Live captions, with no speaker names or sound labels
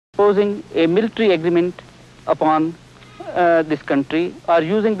imposing a military agreement upon this country, or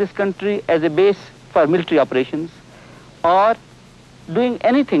using this country as a base for military operations, or doing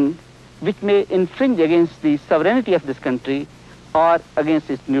anything which may infringe against the sovereignty of this country or against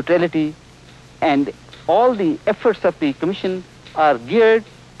its neutrality. And all the efforts of the Commission are geared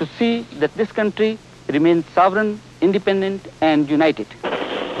to see that this country remains sovereign, independent, and united.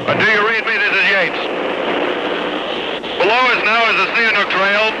 But do you read me? This is Yates. Below us now is the Sihanouk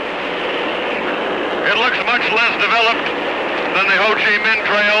Trail. It looks much less developed than the Ho Chi Minh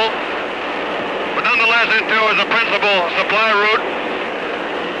Trail, but nonetheless it too is a principal supply route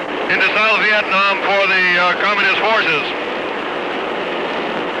into South Vietnam for the communist forces.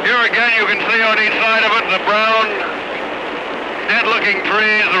 Here again you can see on each side of it the brown, dead-looking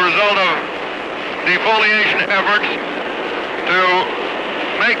trees, the result of defoliation efforts to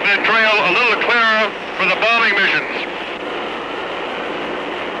make the trail a little clearer for the bombing missions.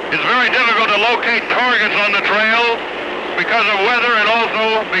 It's very difficult to locate targets on the trail because of weather, and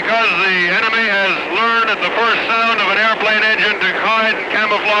also because the enemy has learned at the first sound of an airplane engine to hide and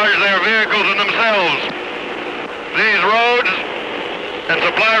camouflage their vehicles and themselves. These roads and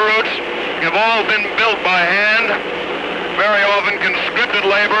supply routes have all been built by hand, very often conscripted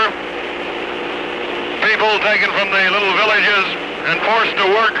labor, people taken from the little villages and forced to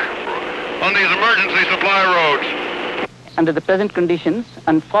work on these emergency supply roads. Under the present conditions,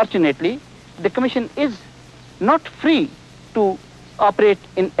 unfortunately, the Commission is not free to operate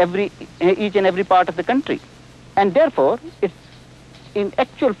in each and every part of the country. And therefore, in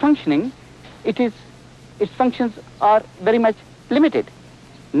actual functioning, its functions are very much limited.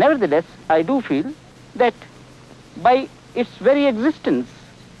 Nevertheless, I do feel that by its very existence,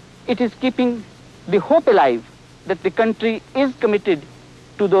 it is keeping the hope alive that the country is committed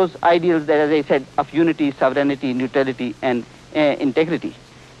to those ideals that, as I said, of unity, sovereignty, neutrality, and integrity.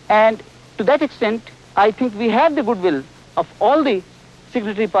 And to that extent, I think we have the goodwill of all the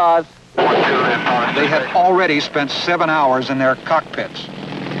signatory powers. They had already spent 7 hours in their cockpits.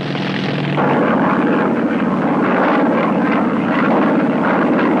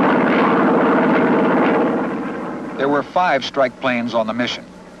 There were 5 strike planes on the mission,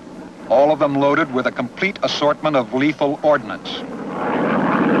 all of them loaded with a complete assortment of lethal ordnance.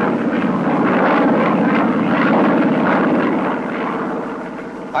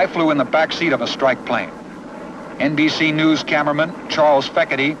 I flew in the back seat of a strike plane. NBC News cameraman Charles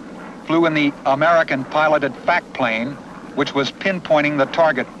Feckerty flew in the American piloted fact plane, which was pinpointing the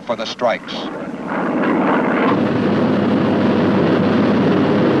target for the strikes.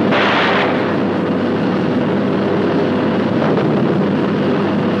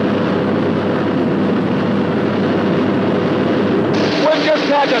 We've just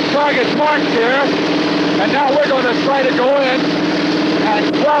had the target marked here, and now we're going to try to go in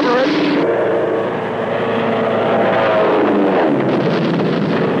and clobber it.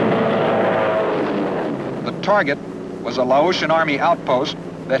 The target was a Laotian army outpost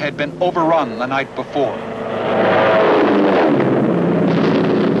that had been overrun the night before.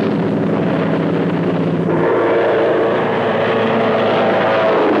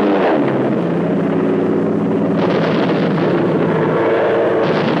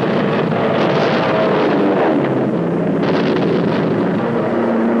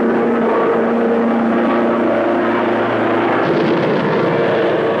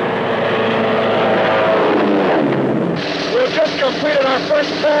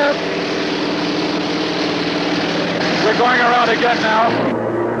 We're going around again now.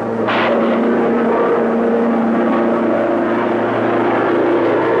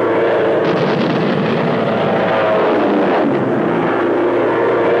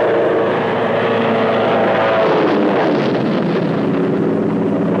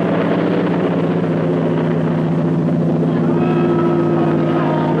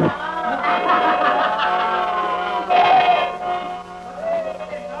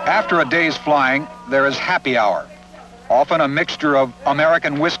 After a day's flying, there is happy hour, often a mixture of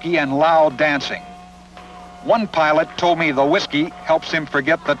American whiskey and Lao dancing. One pilot told me the whiskey helps him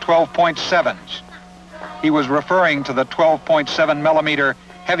forget the 12.7s. He was referring to the 12.7 millimeter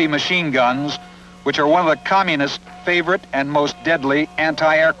heavy machine guns, which are one of the communists' favorite and most deadly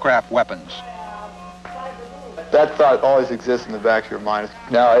anti-aircraft weapons. That thought always exists in the back of your mind.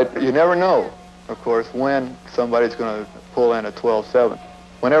 Now, you never know, of course, when somebody's going to pull in a 12.7.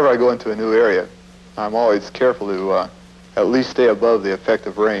 Whenever I go into a new area, I'm always careful to at least stay above the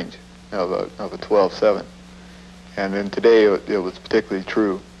effective range of a 12.7. And then today it was particularly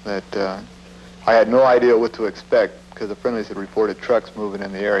true that I had no idea what to expect because the friendlies had reported trucks moving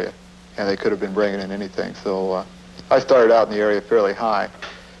in the area and they could have been bringing in anything. So I started out in the area fairly high.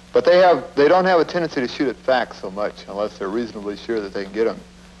 But they don't have a tendency to shoot at facts so much unless they're reasonably sure that they can get them.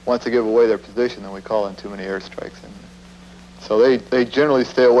 Once they give away their position, then we call in too many airstrikes. So they generally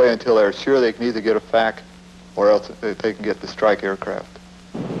stay away until they're sure they can either get a fact or else they can get the strike aircraft.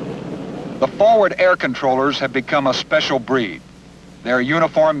 The forward air controllers have become a special breed. Their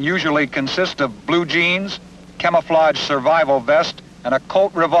uniform usually consists of blue jeans, camouflage survival vest, and a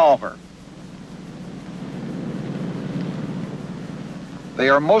Colt revolver. They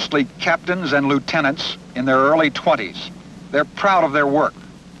are mostly captains and lieutenants in their early 20s. They're proud of their work.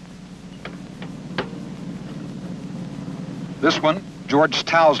 This one, George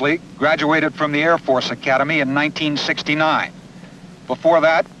Towsley, graduated from the Air Force Academy in 1969. Before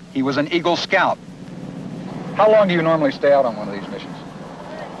that, he was an Eagle Scout. How long do you normally stay out on one of these missions?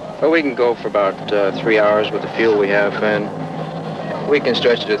 Well, we can go for about 3 hours with the fuel we have, and we can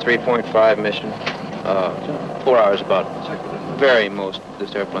stretch it to 3.5 mission. 4 hours about very most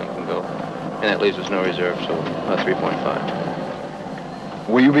this airplane can go, and that leaves us no reserve, so 3.5.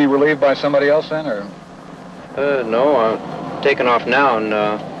 Will you be relieved by somebody else then, or? No, I'm taking off now, and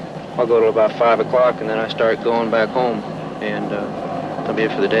I'll go to about 5 o'clock, and then I start going back home, and I'll be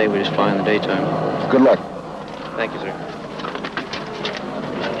here for the day. We just fly in the daytime. Good luck. Thank you, sir.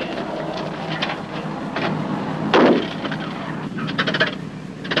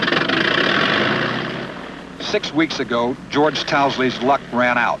 6 weeks ago, George Towsley's luck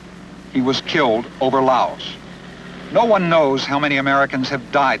ran out. He was killed over Laos. No one knows how many Americans have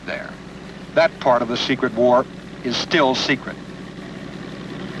died there. That part of the secret war is still secret.